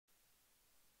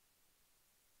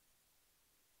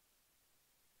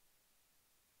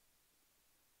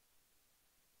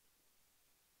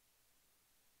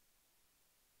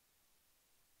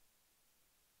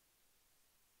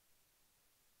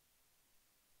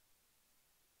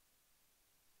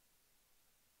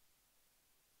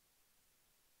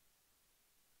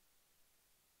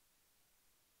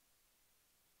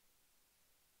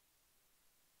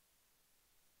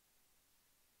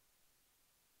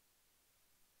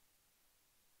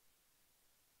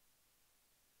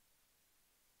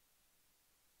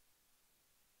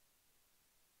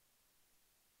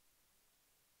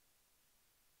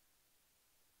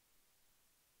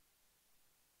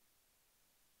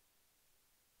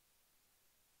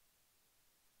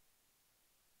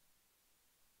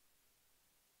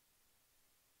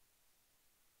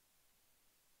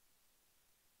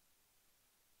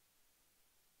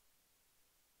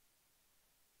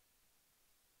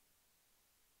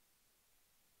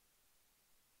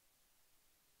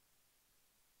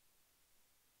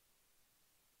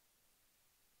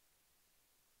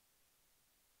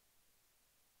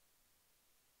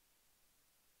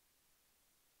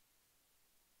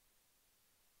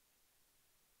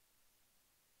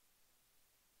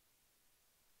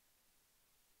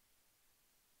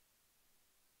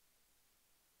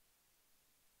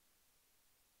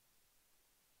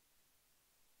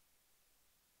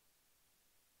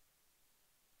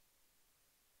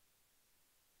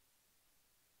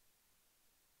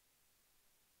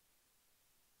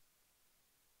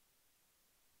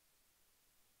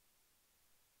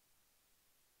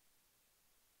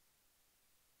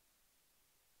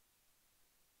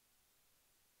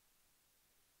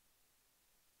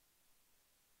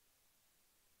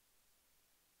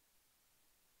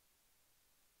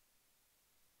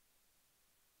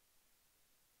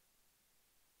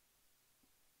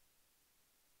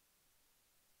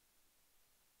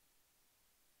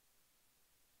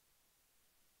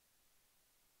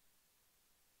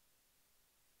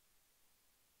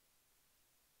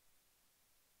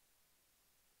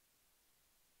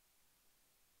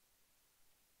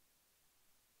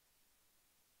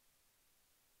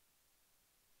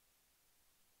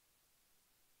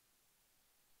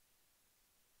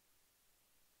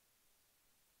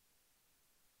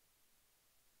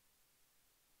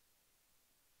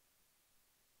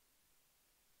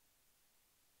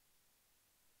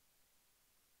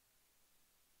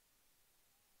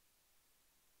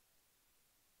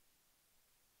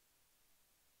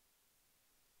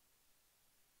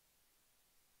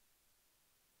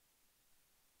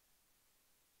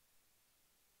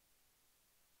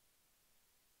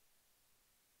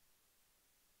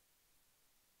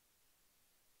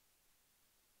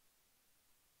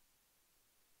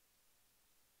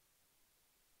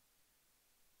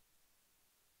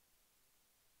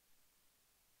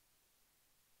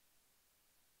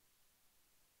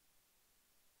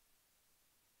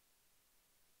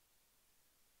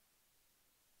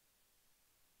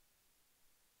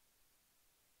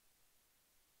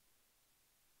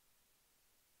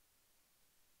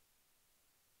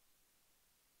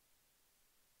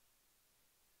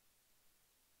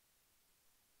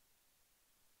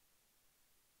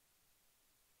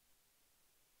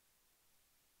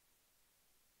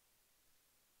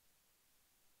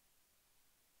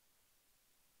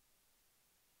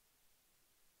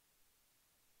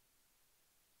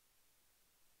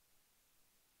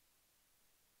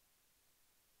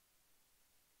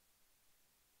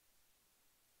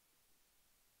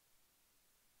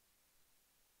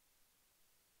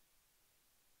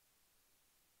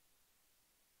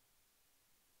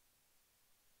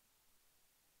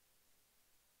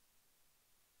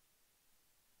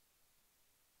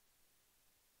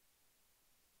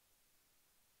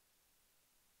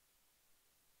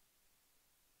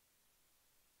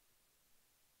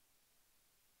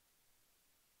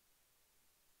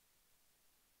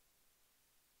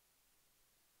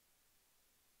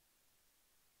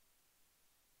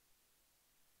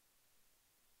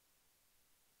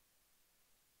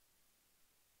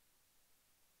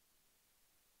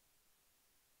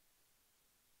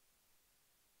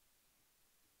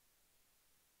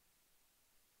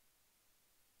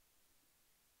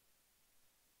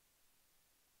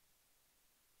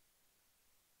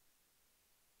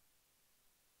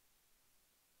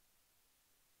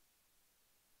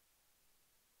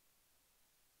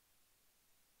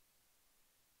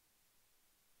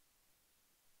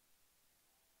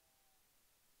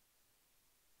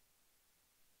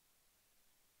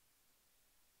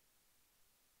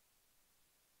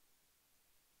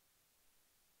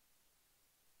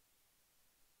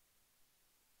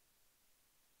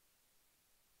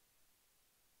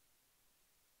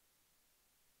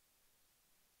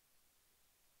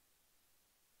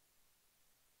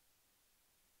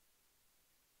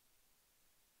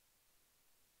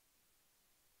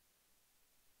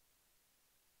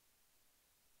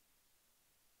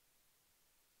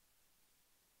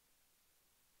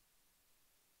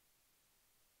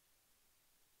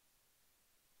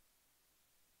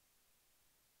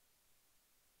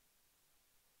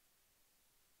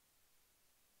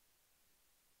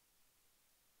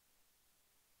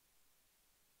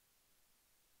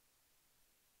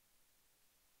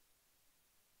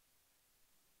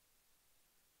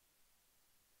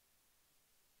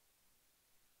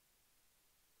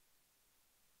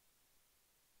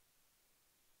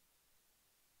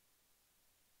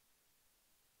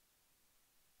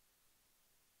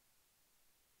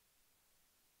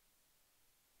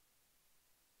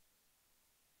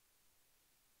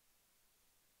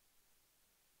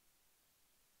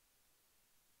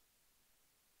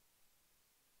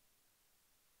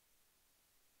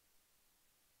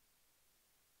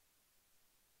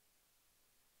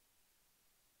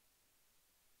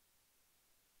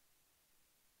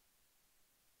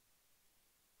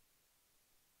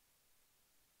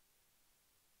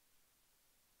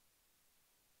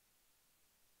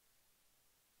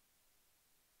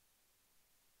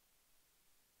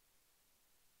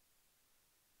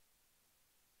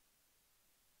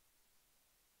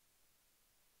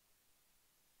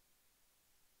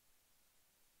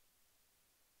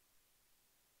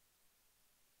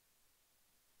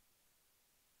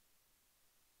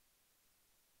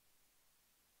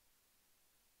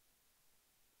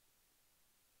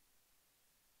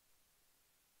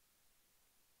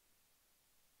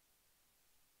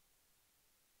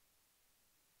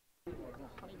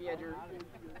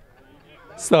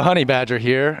It's the honey badger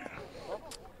here,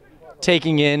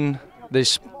 taking in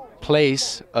this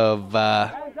place of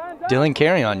Dylan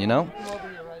Carrion, you know.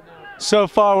 So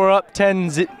far we're up 10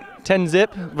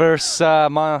 zip versus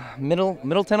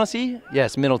Middle Tennessee?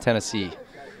 Yes, Middle Tennessee.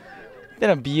 Been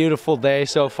a beautiful day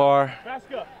so far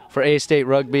for A-State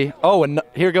Rugby. Oh, and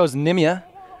here goes Nimia.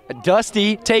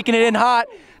 Dusty taking it in hot.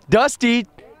 Dusty,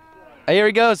 here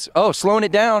he goes. Oh, slowing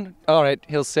it down. All right,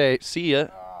 he'll say, see ya.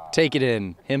 Take it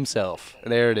in himself.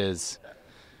 There it is.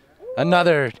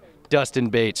 Another Dustin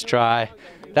Bates try.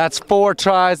 That's 4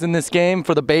 tries in this game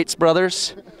for the Bates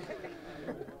brothers.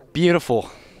 Beautiful,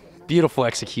 beautiful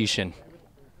execution.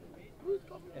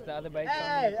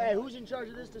 Hey, who's in charge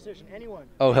of this decision? Anyone?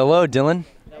 Oh, hello, Dylan.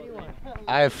 Anyone?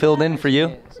 I have filled in for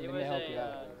you.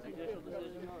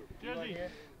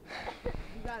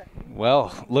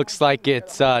 Well, looks like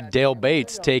it's Dale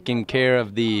Bates taking care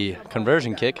of the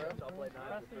conversion kick.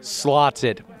 Slots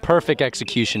it. Perfect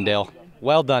execution, Dale.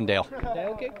 Well done, Dale.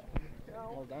 Dale kick?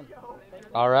 Well done.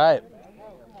 All right.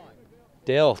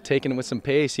 Dale taking it with some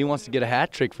pace. He wants to get a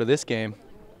hat trick for this game.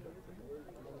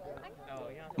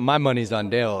 My money's on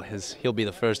Dale. He'll be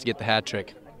the first to get the hat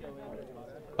trick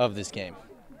of this game.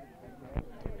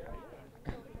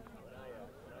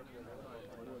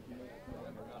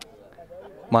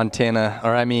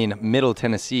 Middle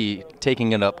Tennessee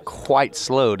taking it up quite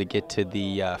slow to get to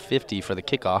the 50 for the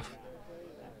kickoff.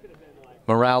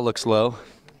 Morale looks low.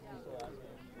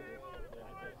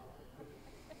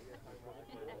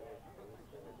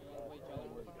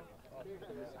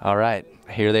 All right,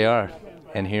 here they are.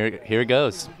 And here it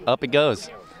goes. Up it goes.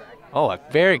 Oh, a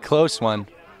very close one.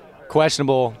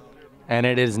 Questionable, and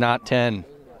it is not 10.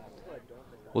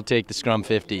 We'll take the scrum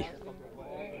 50.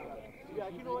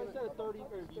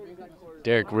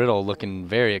 Derek Riddle looking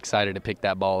very excited to pick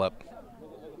that ball up.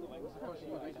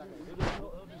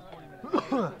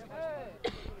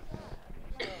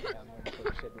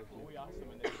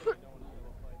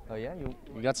 Oh yeah,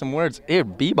 you got some words. Here,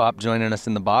 Bebop joining us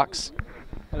in the box.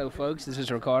 Hello, folks. This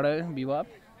is Ricardo Bebop.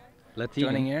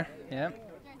 Joining here. Yeah.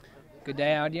 Good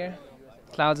day out here.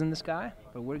 Clouds in the sky,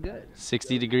 but we're good.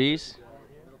 60 degrees.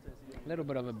 A little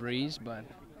bit of a breeze, but.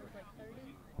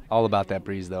 All about that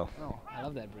breeze, though. Oh, I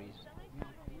love that breeze.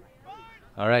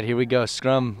 All right, here we go.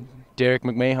 Scrum. Derek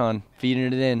McMahon feeding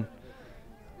it in.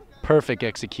 Perfect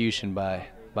execution by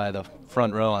the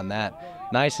front row on that.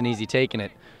 Nice and easy taking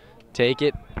it. Take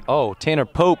it. Oh, Tanner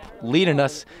Pope leading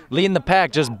the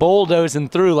pack, just bulldozing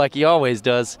through like he always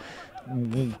does.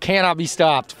 Cannot be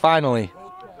stopped, finally.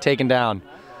 Taken down.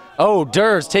 Oh,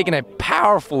 Durs taking a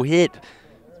powerful hit.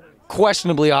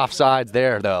 Questionably offsides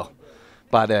there, though,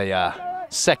 by the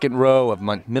second row of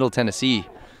Middle Tennessee.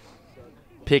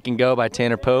 Pick and go by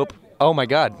Tanner Pope. Oh, my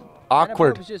God.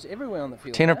 Awkward. Tanner Pope's just everywhere on the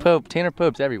field. Tanner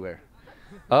Pope's everywhere.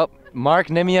 Oh, Mark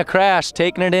Nimia Crash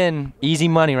taking it in. Easy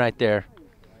money right there.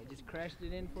 Crashed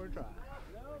it in for a try.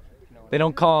 They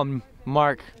don't call him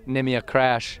Mark Nimia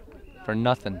Crash for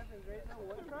nothing.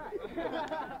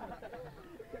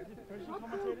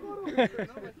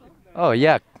 Oh,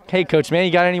 yeah. Hey, Coach, man,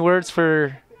 you got any words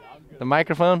for the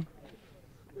microphone?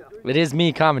 It is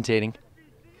me commentating.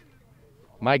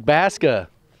 Mike Baska,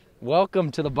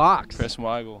 welcome to the box. Chris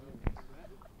Weigel.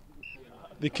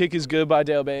 The kick is good by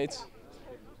Dale Bates.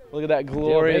 Look at that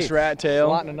glorious rat tail.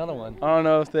 Slotting another one. I don't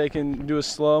know if they can do a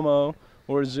slow-mo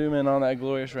or zoom in on that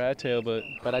glorious rat tail, but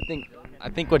I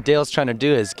think what Dale's trying to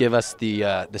do is give us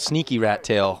the sneaky rat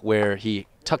tail where he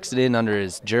tucks it in under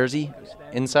his jersey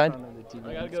inside.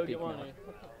 I gotta go get one.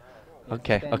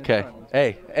 Okay.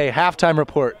 Hey, halftime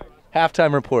report.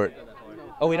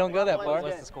 Oh, we don't go that far.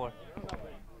 What's the score?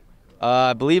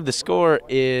 I believe the score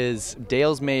is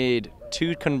Dale's made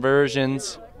 2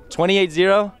 conversions,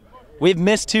 28-0. We've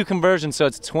missed 2 conversions, so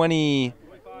it's 24-0.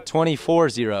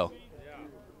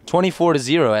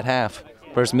 24-0 at half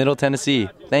versus Middle Tennessee.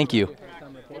 Thank you.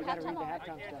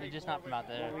 You're just not from out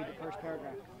there. Read the first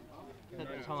paragraph.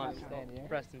 Just hold on.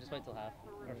 Preston, just wait till half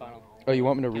or final. Oh, you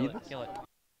want me to read this? Kill it.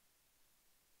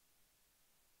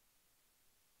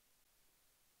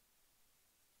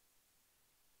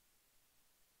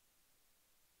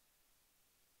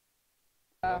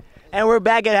 And we're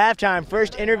back at halftime.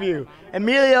 First interview.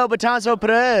 Emilio Batanzo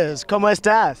Perez, ¿cómo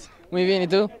estás? Muy bien, ¿y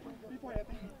tú?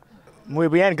 Muy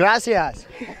bien, gracias.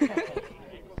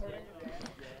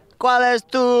 ¿Cuáles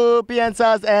tú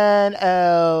piensas en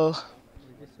el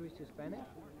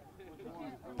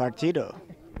partido?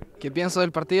 ¿Qué pienso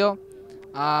del partido?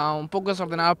 Un poco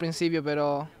desordenado al principio,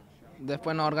 pero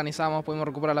después nos organizamos, pudimos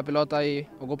recuperar la pelota y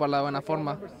ocuparla de buena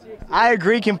forma. I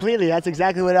agree completely. That's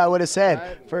exactly what I would have said.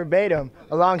 Verbatim.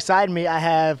 Alongside me, I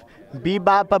have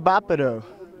Bebop Babapado.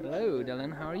 Hello,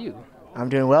 Dylan. How are you? I'm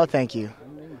doing well, thank you.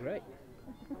 I'm doing great.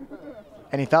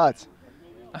 Any thoughts?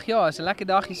 Ach ja, het is een lekker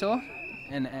dagje zo.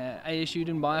 En ISU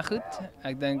doen baie goed.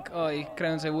 Ik denk, ik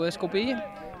krijg zijn woordskop hier.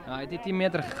 Hij heeft 10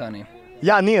 meter gegaan hier.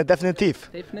 Ja, nee, definitief.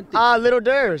 Definitief. Ah, Little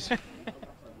Durs.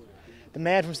 The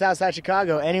man from Southside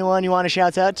Chicago. Anyone you want to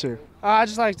shout out to? I'd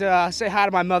just like to say hi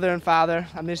to my mother and father.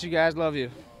 I miss you guys. Love you.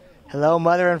 Hello,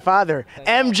 mother and father.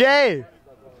 MJ,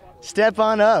 step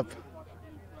on up.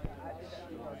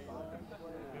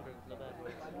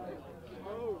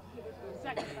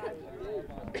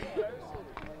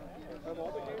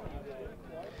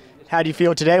 How do you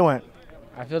feel today went?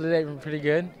 I feel today pretty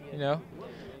good, you know.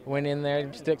 Went in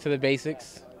there, stick to the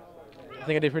basics. I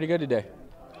think I did pretty good today.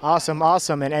 Awesome,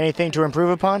 awesome. And anything to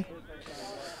improve upon?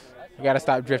 I got to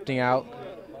stop drifting out.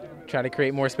 Try to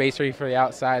create more space for the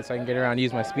outside so I can get around and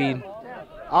use my speed.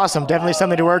 Awesome, definitely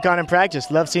something to work on in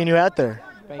practice. Love seeing you out there.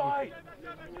 Thank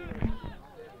you.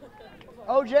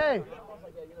 OJ.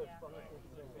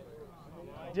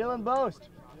 Dylan Boast.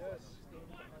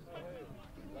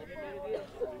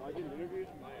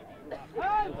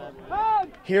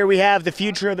 Here we have the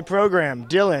future of the program,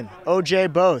 Dylan,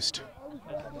 OJ Boast.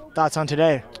 Thoughts on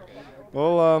today?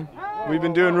 Well, we've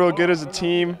been doing real good as a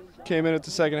team. Came in at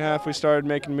the second half. We started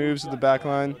making moves at the back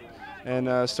line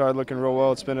and started looking real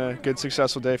well. It's been a good,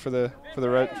 successful day for the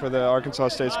Arkansas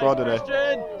State squad today.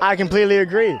 I completely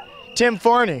agree. Tim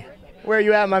Forney, where are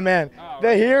you at, my man?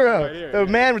 The hero, right the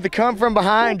man with the come from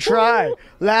behind try,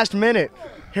 last minute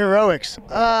heroics.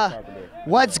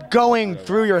 What's going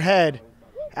through your head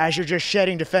as you're just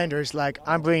shedding defenders like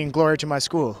I'm bringing glory to my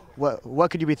school? What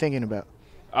could you be thinking about?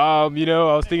 You know,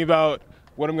 I was thinking about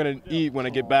what I'm gonna eat when I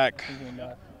get back,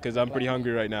 because I'm pretty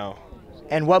hungry right now.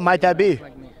 And what might that be?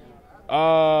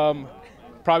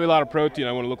 Probably a lot of protein.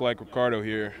 I want to look like Ricardo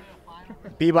here.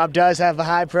 Bebop does have a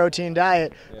high protein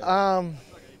diet.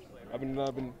 I've been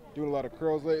doing a lot of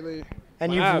curls lately.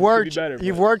 And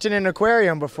you've worked in an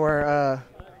aquarium before.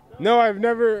 No, I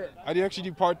didn't actually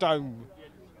do part-time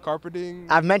carpeting.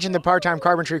 I've mentioned the part-time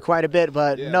carpentry quite a bit,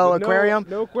 but no aquarium.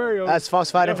 No aquarium. That's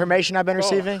falsified information I've been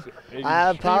receiving. I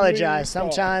apologize.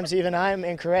 Sometimes even I'm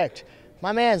incorrect.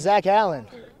 My man, Zach Allen,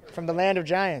 from the land of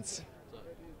giants.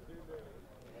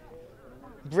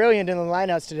 Brilliant in the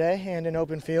lineouts today and in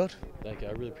open field. Thank you.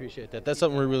 I really appreciate that. That's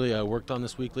something we really worked on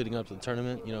this week leading up to the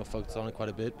tournament. You know, focused on it quite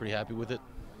a bit. Pretty happy with it.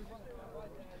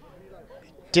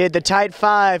 Did the Tight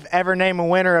Five ever name a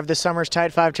winner of this summer's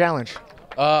Tight Five Challenge?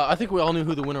 I think we all knew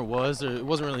who the winner was. It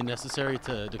wasn't really necessary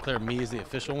to declare me as the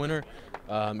official winner.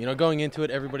 You know, going into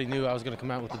it, everybody knew I was going to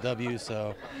come out with the W,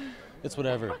 so it's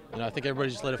whatever. You know, I think everybody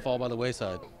just let it fall by the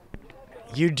wayside.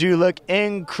 You do look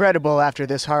incredible after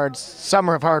this hard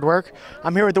summer of hard work.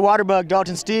 I'm here with the Waterbug,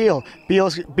 Dalton Steele.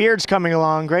 Beard's coming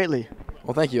along greatly.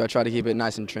 Well, thank you. I try to keep it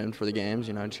nice and trimmed for the games.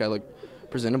 You know, just try to look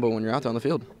presentable when you're out there on the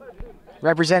field.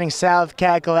 Representing South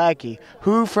Kakalaki,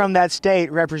 who from that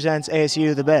state represents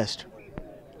ASU the best?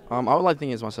 I would like to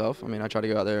think it's myself. I mean, I try to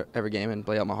go out there every game and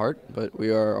play out my heart, but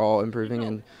we are all improving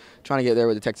and trying to get there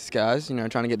with the Texas guys, you know,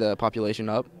 trying to get the population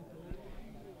up.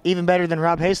 Even better than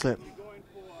Rob Hayslip.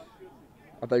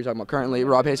 I thought you were talking about currently.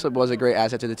 Rob Hayslip was a great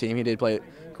asset to the team. He did play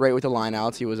great with the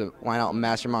lineouts. He was a lineout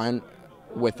mastermind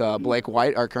with Blake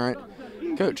White, our current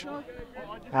coach.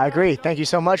 I agree. Thank you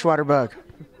so much, Waterbug.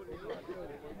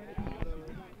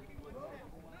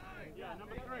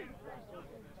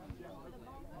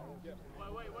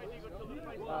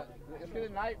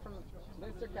 Good night from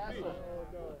Mr. Castle.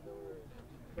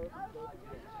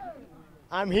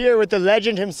 I'm here with the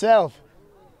legend himself.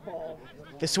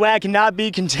 The swag cannot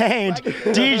be contained.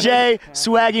 DJ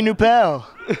Swaggy Nupel.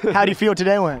 How do you feel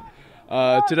today went?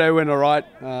 Today went all right.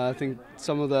 I think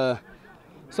some of the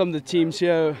teams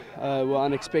here were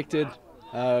unexpected.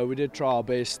 We did try our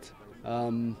best.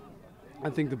 I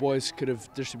think the boys could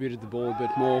have distributed the ball a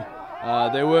bit more.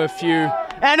 There were a few.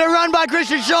 And a run by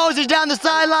Christian Scholes. He's down the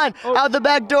sideline, out the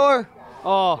back door.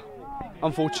 Oh,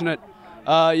 unfortunate.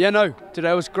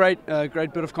 Today was great.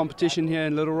 Great bit of competition here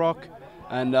in Little Rock.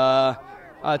 And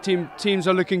teams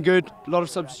are looking good. A lot of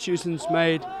substitutions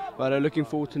made, but looking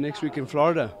forward to next week in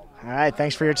Florida. All right,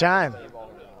 thanks for your time.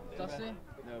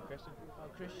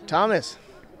 Thomas,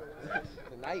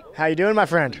 how you doing, my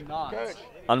friend?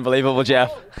 Unbelievable,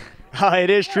 Jeff. Oh,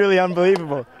 it is truly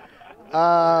unbelievable.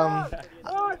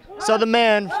 So the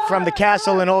man from the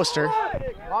castle in Ulster,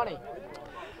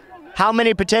 how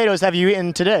many potatoes have you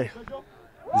eaten today?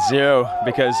 0,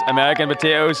 because American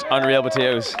potatoes, unreal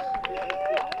potatoes.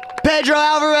 Pedro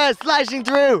Alvarez slicing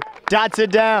through, dots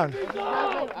it down.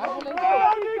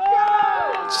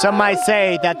 Some might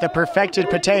say that the perfected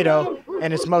potato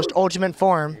in its most ultimate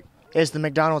form is the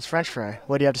McDonald's French fry?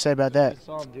 What do you have to say about that?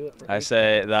 I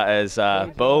say that is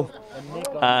bull,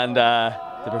 and the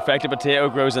perfected potato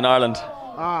grows in Ireland.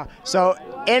 So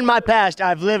in my past,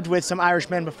 I've lived with some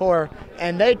Irishmen before,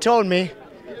 and they told me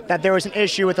that there was an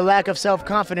issue with the lack of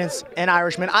self-confidence in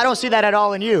Irishmen. I don't see that at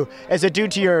all in you. Is it due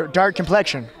to your dark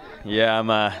complexion? Yeah,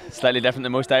 I'm slightly different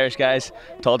than most Irish guys.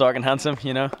 Tall, dark, and handsome,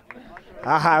 you know.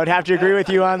 I would have to agree with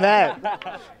you on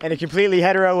that in a completely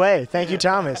hetero way. Thank you,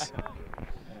 Thomas.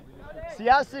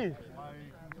 Siasi.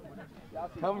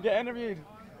 Come get interviewed.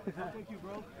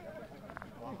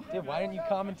 Dude, why didn't you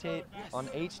commentate on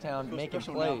H-Town making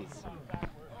plays?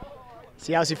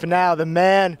 Siasi Fanal, the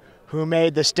man who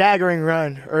made the staggering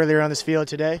run earlier on this field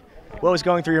today. What was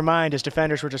going through your mind as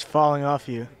defenders were just falling off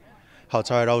you? How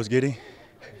tired I was getting.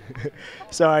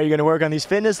 So are you going to work on these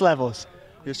fitness levels?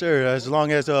 Yes, sir. As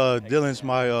long as Dylan's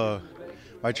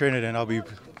my trainer, then I'll be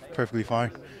perfectly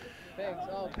fine.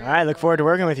 All right, look forward to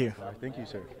working with you. Thank you,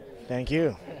 sir. Thank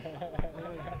you.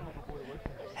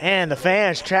 And the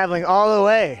fans traveling all the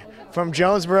way from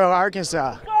Jonesboro,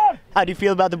 Arkansas. How do you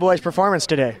feel about the boys' performance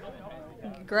today?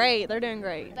 Great, they're doing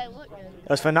great. They look good. That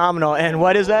was phenomenal. And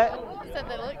what is that? I said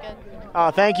they look good.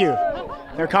 Oh, thank you.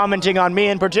 They're commenting on me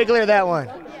in particular, that one.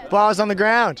 Ball's on the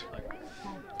ground.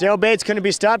 Dale Bates couldn't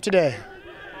be stopped today.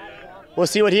 We'll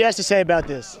see what he has to say about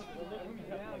this.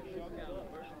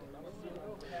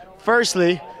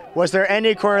 Firstly, was there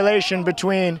any correlation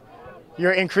between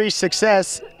your increased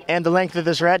success and the length of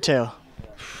this rat tail?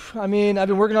 I mean, I've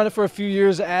been working on it for a few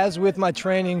years, as with my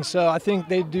training, so I think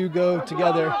they do go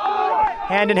together.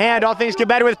 Hand in hand, all things get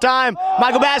better with time.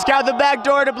 Michael Bask out the back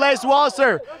door to Blaise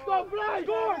Walser.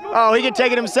 Oh, he can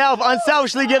take it himself.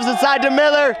 Unselfishly gives it side to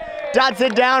Miller. Dots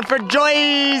it down for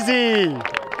Joyzy.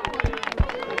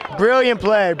 Brilliant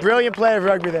play of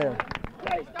rugby there.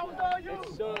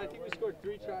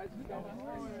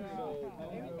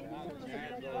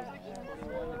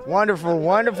 Wonderful,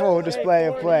 wonderful display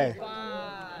of play.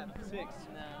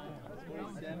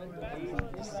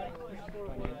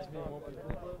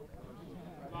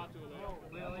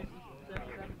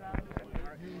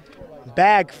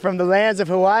 Back from the lands of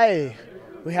Hawaii,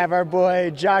 we have our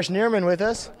boy Josh Neerman with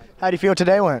us. How do you feel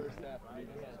today went?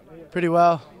 Pretty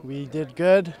well. We did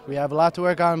good. We have a lot to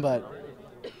work on, but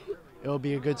it will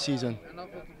be a good season.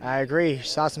 I agree.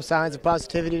 Saw some signs of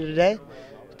positivity today,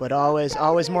 but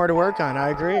always more to work on. I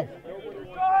agree.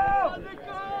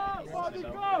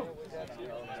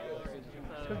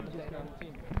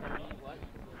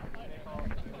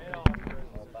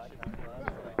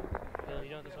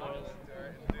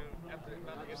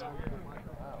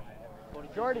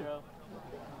 Jordy.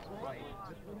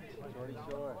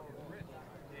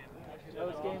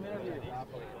 Post-game interview.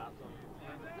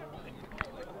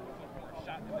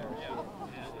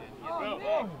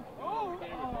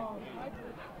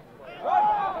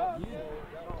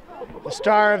 The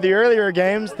star of the earlier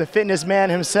games, the fitness man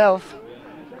himself,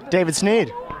 David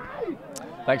Sneed.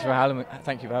 Thank you for having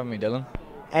me, Dylan.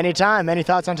 Anytime. Any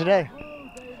thoughts on today?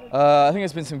 I think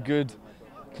it's been some good,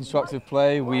 constructive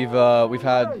play. We've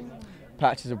had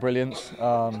patches of brilliance.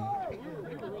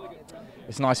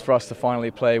 It's nice for us to finally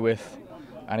play with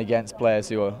and against players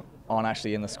who aren't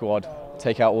actually in the squad.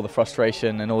 Take out all the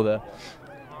frustration and all the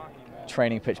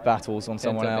training pitch battles on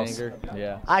someone else.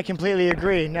 Yeah. I completely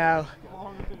agree. Now,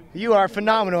 you are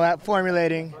phenomenal at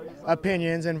formulating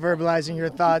opinions and verbalizing your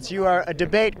thoughts. You are a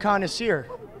debate connoisseur.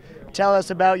 Tell us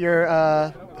about your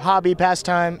hobby,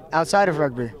 pastime outside of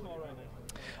rugby.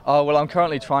 Well, I'm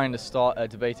currently trying to start a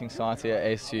debating society at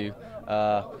ASU.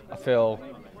 I feel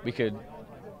we could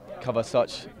cover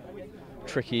such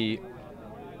tricky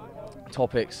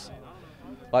topics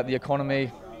like the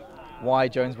economy, why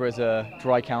Jonesboro is a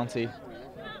dry county.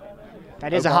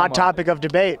 That is a hot topic of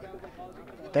debate.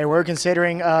 They were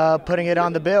considering putting it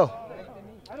on the bill.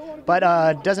 But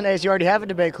doesn't ASU already have a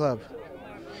debate club?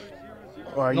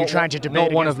 Or are you trying to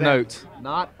debate Not one of them? note.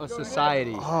 Not a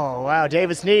society. Oh, wow.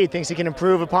 David Sneed thinks he can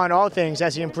improve upon all things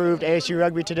as he improved ASU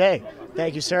rugby today.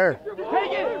 Thank you, sir.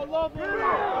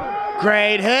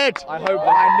 Great hit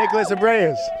by Nicholas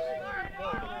Abreu.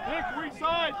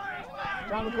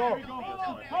 John McCall.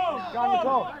 John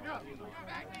McCall.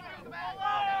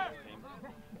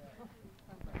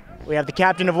 We have the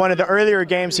captain of one of the earlier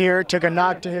games here, took a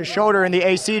knock to his shoulder in the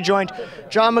AC joint.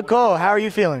 John McCall, how are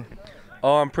you feeling?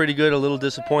 Oh, I'm pretty good. A little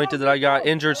disappointed that I got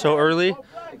injured so early,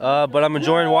 but I'm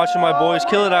enjoying watching my boys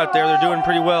kill it out there. They're doing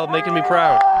pretty well, making me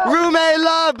proud. Roommate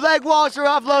love, Blake Walser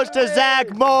offloads to Zach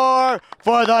Moore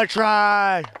for the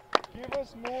try.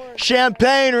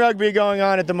 Champagne rugby going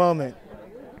on at the moment.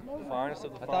 Finest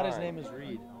of the I thought his name was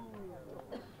Reed.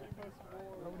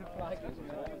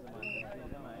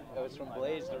 It was from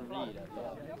Blade. changed to Reed.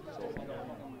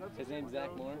 His name's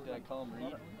Zach Moore. Did I call him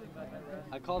Reed?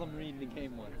 I called him Reed in the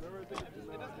game once.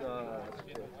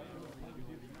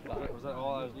 Was that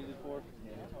all I was needed for?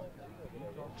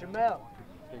 Jamel.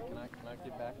 Okay, can I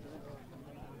get back to this?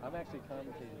 I'm actually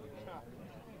commentating.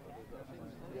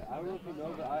 Yeah, I don't know if you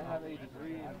know, but I have a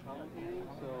degree in commentating,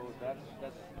 so that's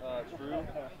true.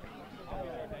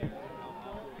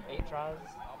 8 tries.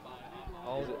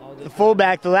 The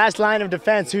fullback, the last line of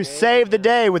defense, who saved the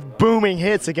day with booming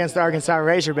hits against the Arkansas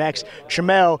Razorbacks,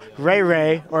 Tramel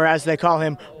Ray, or as they call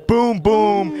him, Boom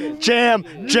Boom, Jam,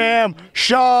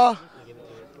 Shaw.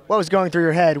 What was going through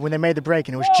your head when they made the break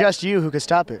and it was just you who could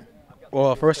stop it?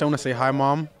 Well, first I want to say hi,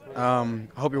 Mom. I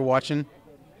hope you're watching.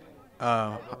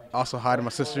 Also hi to my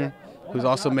sister, who's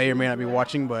also may or may not be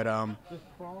watching, but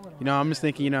you know, I'm just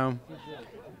thinking, you know,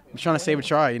 I'm trying to save a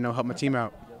try, you know, help my team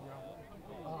out.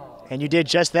 And you did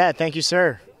just that. Thank you,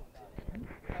 sir.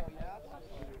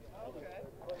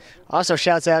 Also,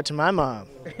 shouts out to my mom,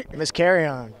 Miss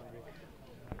Carrion.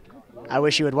 I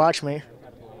wish you would watch me.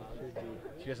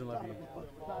 She doesn't love you.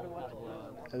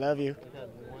 I love you.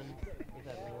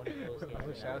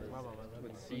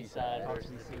 Seaside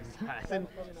versus Seaside.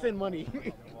 Send money.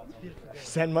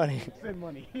 Send money. Send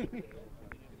money.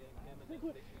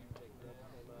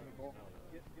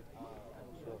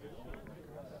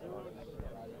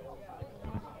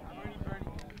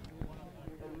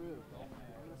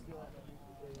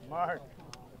 Mark.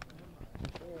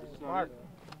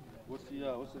 What's the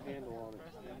handle on it?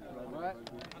 What? I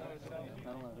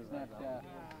don't know. Snapchat.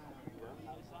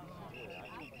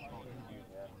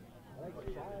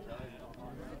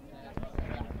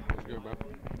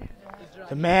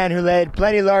 The man who laid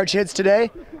plenty large hits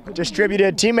today,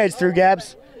 distributed teammates through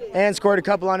gaps, and scored a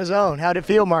couple on his own. How'd it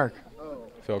feel, Mark?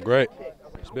 Felt great.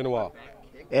 It's been a while.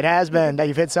 It has been that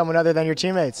you've hit someone other than your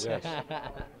teammates. Yes.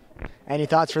 Any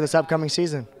thoughts for this upcoming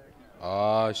season?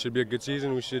 It should be a good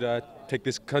season. We should take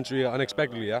this country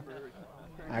unexpectedly, yeah?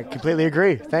 I completely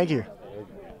agree. Thank you.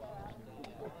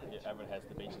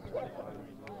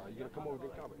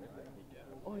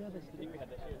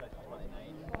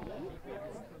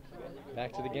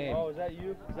 Back to the game. Oh, is that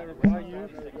you? Is that reply you?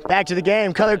 Back to the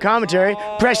game. Color commentary.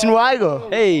 Preston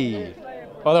Weigel. Hey,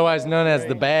 otherwise known as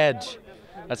the Badge.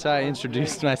 That's how I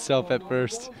introduced myself at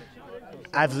first.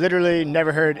 I've literally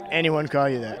never heard anyone call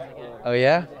you that. Oh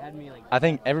yeah? I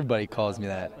think everybody calls me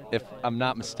that, if I'm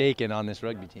not mistaken, on this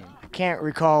rugby team. I can't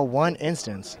recall one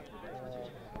instance.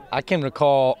 I can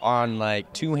recall on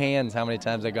like 2 hands how many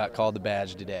times I got called the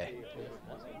Badge today.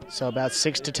 So about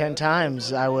 6 to 10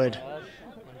 times, I would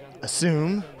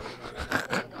assume.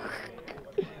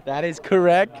 That is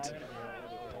correct.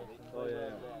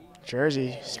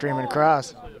 Jersey streaming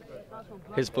across.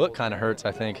 His foot kind of hurts,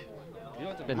 I think.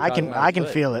 I can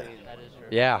feel it.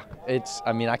 Yeah,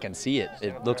 I mean, I can see it.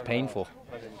 It looks painful.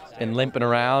 And limping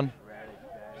around,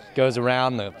 goes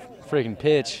around the freaking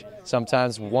pitch,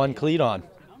 sometimes one cleat on.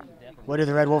 What do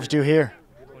the Red Wolves do here?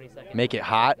 Make it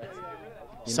hot.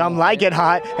 Some like it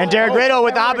hot. And Derek Riddle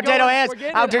with the hot potato hands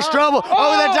out to Strobel. Over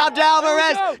the top to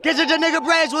Alvarez. Gets it to Nigga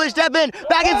Brace. Will he step in?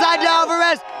 Back inside to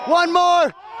Alvarez. One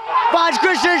more. Finds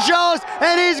Christian Scholes.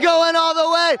 And he's going all the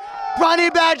way.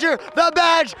 Bronny Badger, the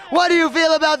Badge. What do you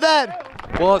feel about that?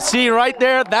 Well, see right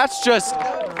there, that's just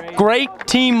great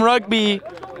team rugby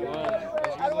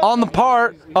on the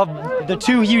part of the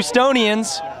 2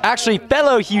 Houstonians, actually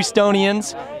fellow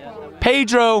Houstonians,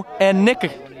 Pedro and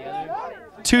Nick.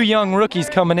 2 young rookies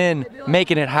coming in,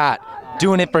 making it hot,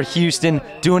 doing it for Houston,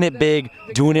 doing it big,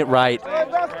 doing it right.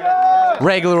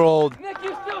 Regular old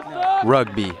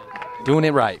rugby, doing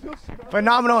it right.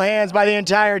 Phenomenal hands by the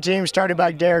entire team, started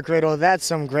by Derek Riddle. That's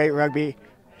some great rugby.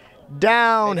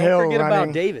 Downhill Don't forget running.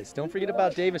 about Davis. Don't forget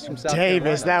about Davis from South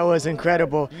Davis, Carolina. that was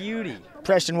incredible. Beauty.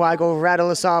 Preston Weigel, rattle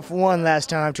us off one last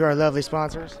time to our lovely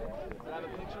sponsors.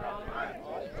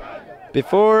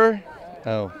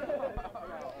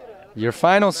 Your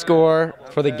final score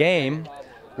for the game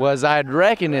was, I'd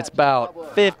reckon it's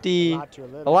about 50,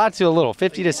 a lot to a little,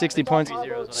 50 to 60 points.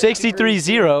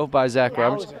 63-0 by Zach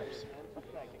Roberts.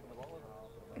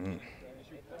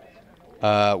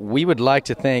 We would like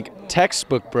to thank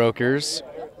Textbook Brokers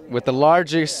with the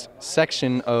largest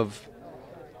section of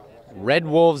Red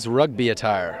Wolves rugby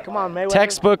attire. Come on, Mayweather.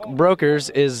 Textbook Brokers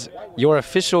is your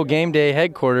official game day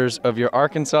headquarters of your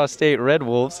Arkansas State Red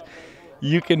Wolves.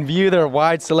 You can view their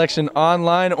wide selection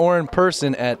online or in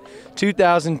person at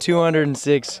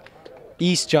 2206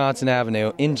 East Johnson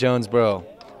Avenue in Jonesboro,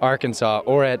 Arkansas,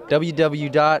 or at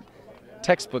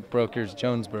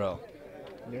www.textbookbrokers.jonesboro.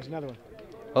 There's another one.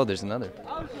 Oh, there's another.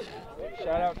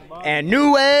 And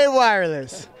New Wave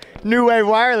Wireless. New Wave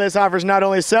Wireless offers not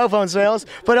only cell phone sales,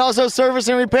 but also service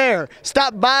and repair.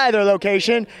 Stop by their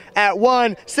location at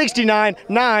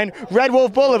 169-9 Red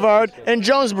Wolf Boulevard in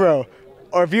Jonesboro,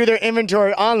 or view their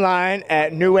inventory online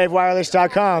at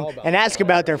newwavewireless.com and ask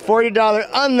about their $40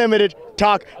 unlimited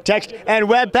talk, text, and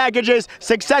web packages.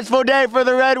 Successful day for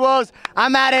the Red Wolves.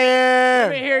 I'm out of here.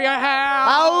 Let me hear your house.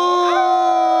 Ow!